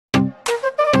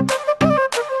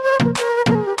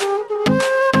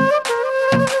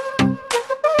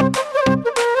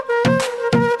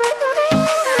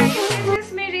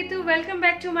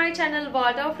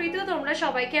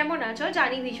সবাই কেমন আছো?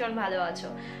 জানি ভীষণ ভালো আছো।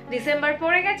 ডিসেম্বর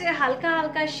পড়ে গেছে, হালকা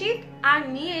হালকা শীত আর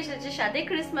নিয়ে এসেছে সাথে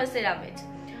ক্রিসমাসের আমেজ।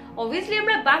 অবভিয়াসলি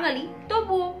আমরা বাঙালি,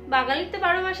 তবুও বাঙালিতে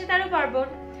 12 মাসে 13 পার্বণ।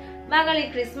 বাঙালি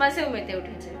ক্রিসমাসেও মেতে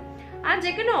উঠেছে। আর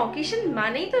যে কোনো অকেশন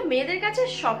মানেই তো মেয়েদের কাছে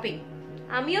শপিং।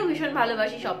 আমিও ভীষণ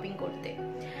ভালোবাসি শপিং করতে।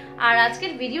 আর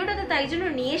আজকের ভিডিওটাতে তাই জন্য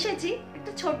নিয়ে এসেছি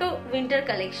একটা ছোট উইন্টার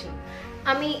কালেকশন।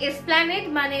 আমি এসপ্ল্যানেড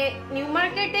মানে নিউ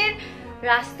মার্কেটের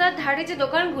রাস্তার ধারে যে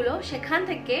দোকানগুলো, সেখান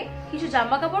থেকে কিছু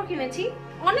জামা কাপড় কিনেছি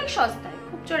অনেক সস্তায়,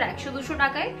 খুব জোর 100-200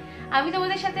 টাকায়। আমি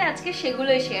তোমাদের সাথে আজকে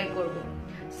সেগুলোই শেয়ার করব।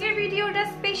 এই ভিডিওটা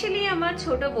স্পেশালি আমার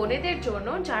ছোট বোনেদের জন্য,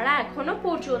 যারা এখনো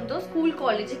পর্যন্ত স্কুল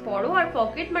কলেজে পড়ো আর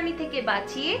পকেট মানি থেকে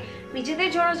বাঁচিয়ে নিজেদের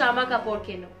জন্য জামা কাপড়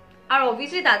কেনো। আর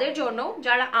অবভিয়াসলি তাদের জন্য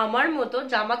যারা আমার মতো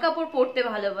জামা কাপড় পরতে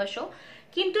ভালোবাসো,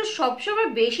 কিন্তু সবসময়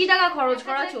বেশি টাকা খরচ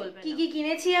করা চলবে। কি কি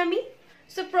কিনেছি আমি?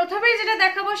 তো প্রথমে যেটা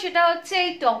দেখাবো সেটা হচ্ছে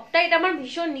এই টপটা। এটা আমার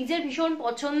নিজের ভীষণ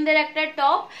পছন্দের একটা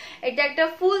টপ। এটা একটা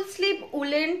ফুল স্লিভ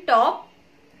উলেন টপ,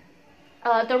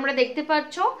 তোমরা দেখতে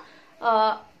পাচ্ছ।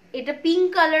 এটা পিঙ্ক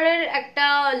কালারের একটা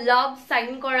লাভ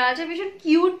সাইন করা আছে, ভীষণ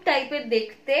কিউট টাইপের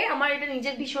দেখতে। আমার এটা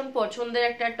নিজের ভীষণ পছন্দের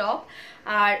একটা টপ।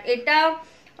 আর এটা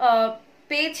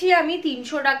পেয়েছি আমি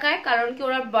 300 টাকায়, কারণ কি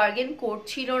ওরা বার্গেন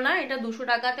করছিল না। এটা 200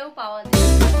 টাকাতেও পাওয়া যায়।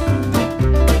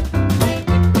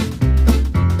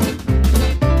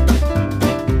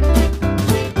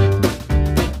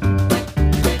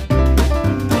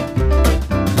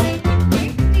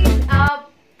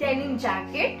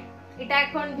 জ্যাকেট, এটা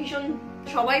এখন ভীষণ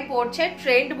সবাই পরছে,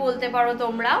 ট্রেন্ড বলতে পারো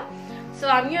তোমরা। সো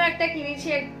আমিও একটা কিনেছি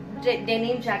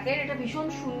ডেনিম জ্যাকেট। এটা ভীষণ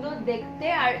সুন্দর দেখতে,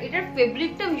 আর এটার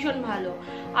ফেব্রিকটা ভীষণ ভালো,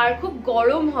 আর খুব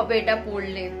গরম হবে এটা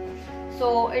পরলে। সো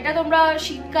এটা তোমরা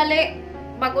শীতকালে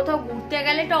বা কোথাও ঘুরতে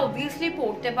গেলে এটা অবভিয়াসলি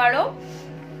পরতে পারো।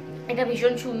 এটা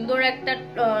ভীষণ সুন্দর একটা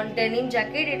ডেনিম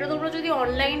জ্যাকেট। এটা তোমরা যদি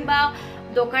অনলাইন বা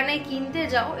দোকানে কিনতে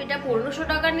যাও, এটা 1500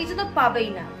 টাকার নিচে তো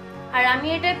পাবেই না। আর আমি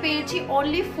এটা পেয়েছি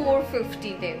অনলি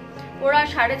 450-তে। ওরা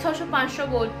 650-500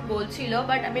 বলছিল,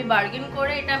 বাট আমি বার্গেন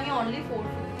করে এটা আমি অনলি 450।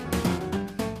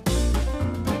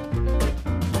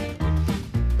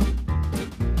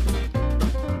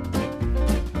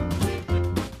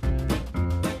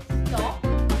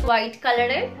 হোয়াইট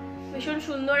কালারের ভীষণ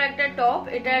সুন্দর একটা টপ।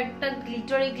 এটা একটা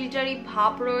গ্লিটারি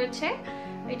ভাব রয়েছে।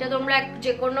 এটা তোমরা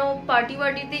যে কোনো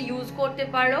পার্টিতে ইউজ করতে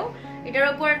পারো। এটার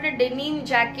উপর একটা ডেনিম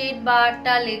জ্যাকেট বা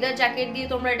একটা লেদার জ্যাকেট দিয়ে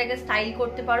তোমরা এটাকে স্টাইল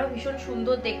করতে পারো। ভীষণ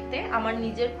সুন্দর দেখতে, আমার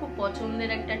নিজের খুব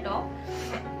পছন্দের একটা টপ।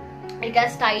 এটা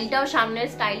স্টাইলটাও, সামনের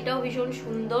স্টাইলটাও ভীষণ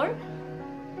সুন্দর,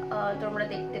 তোমরা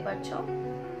দেখতে পাচ্ছ।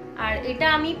 আর এটা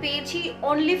আমি পেয়েছি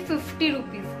অনলি 50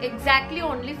 রুপিস, এক্স্যাক্টলি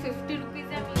অনলি 50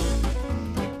 রুপিসে আমি।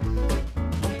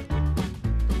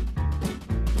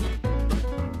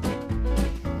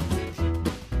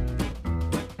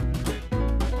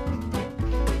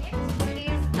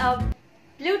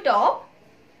 ব্লু টপ,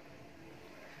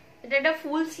 এটা একটা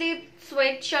ফুল স্লিভ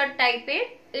সোয়েট শার্ট টাইপের।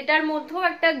 এটার মধ্যেও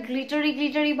একটা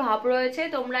গ্লিটারি ভাব রয়েছে।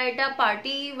 তোমরা এটা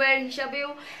পার্টি ওয়্যার হিসাবেও,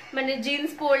 মানে জিন্স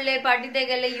পরলে পার্টিতে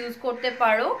গেলে ইউজ করতে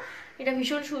পারো। এটা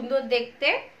ভীষণ সুন্দর দেখতে।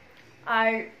 আর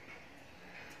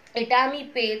এটা আমি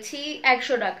পেয়েছি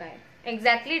 100 টাকায়,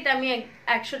 এক্স্যাক্টলি এটা আমি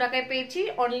 100 টাকায় পেয়েছি,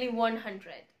 অনলি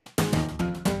 100।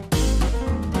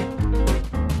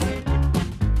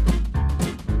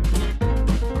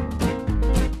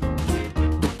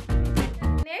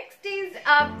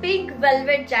 পিঙ্ক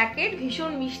ভেলভেট জ্যাকেট,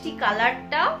 ভীষণ মিষ্টি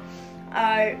কালারটা।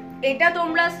 আর এটা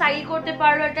তোমরা স্টাইল করতে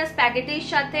পারো একটা স্প্যাগেটির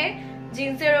সাথে,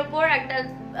 জিন্সের ওপর একটা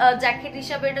জ্যাকেট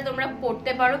হিসাবে এটা তোমরা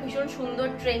পরতে পারো। ভীষণ সুন্দর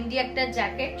ট্রেন্ডি একটা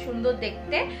জ্যাকেট, সুন্দর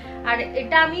দেখতে। আর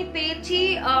এটা আমি পেয়েছি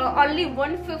অনলি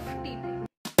 150।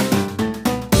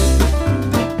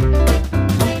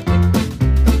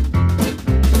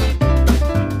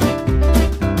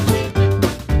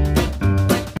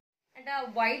 এটা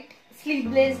হোয়াইট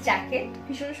স্লিভলেস জ্যাকেট,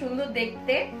 ভীষণ সুন্দর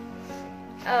দেখতে।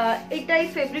 এটা এই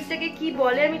ফেব্রিকটাকে কি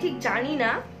বলে আমি ঠিক জানি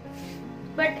না,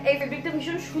 বাট এই ফেব্রিকটা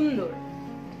ভীষণ সুন্দর।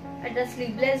 এটা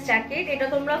স্লিভলেস জ্যাকেট। এটা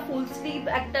তোমরা ফুল স্লিভ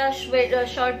একটা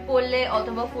শার্ট পরলে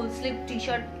অথবা ফুল স্লিভ টি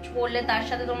শার্ট পরলে তার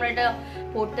সাথে তোমরা এটা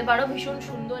পরতে পারো, ভীষণ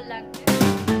সুন্দর লাগবে।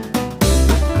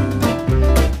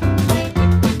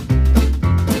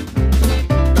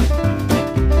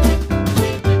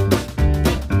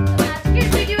 আজকের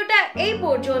ভিডিওটা এই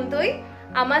পর্যন্তই।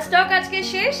 আমার স্টক আজকে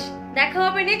শেষ। দেখা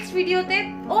হবে নেক্সট ভিডিওতে।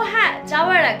 ও হ্যাঁ,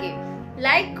 যাওয়ার আগে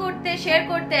লাইক করতে, শেয়ার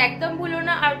করতে একদম ভুলো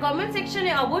না। আর কমেন্ট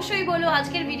সেকশনে অবশ্যই বলো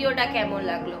আজকের ভিডিওটা কেমন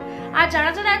লাগলো। আর যারা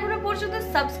এখনো পর্যন্ত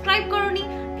সাবস্ক্রাইব করোনি,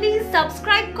 প্লিজ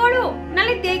সাবস্ক্রাইব করো,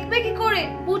 নালে দেখবে কি করে,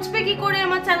 বুঝবে কি করে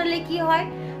আমার চ্যানেলে কি হয়।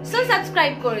 সো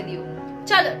সাবস্ক্রাইব করে দিও।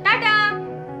 চলো, টাটা।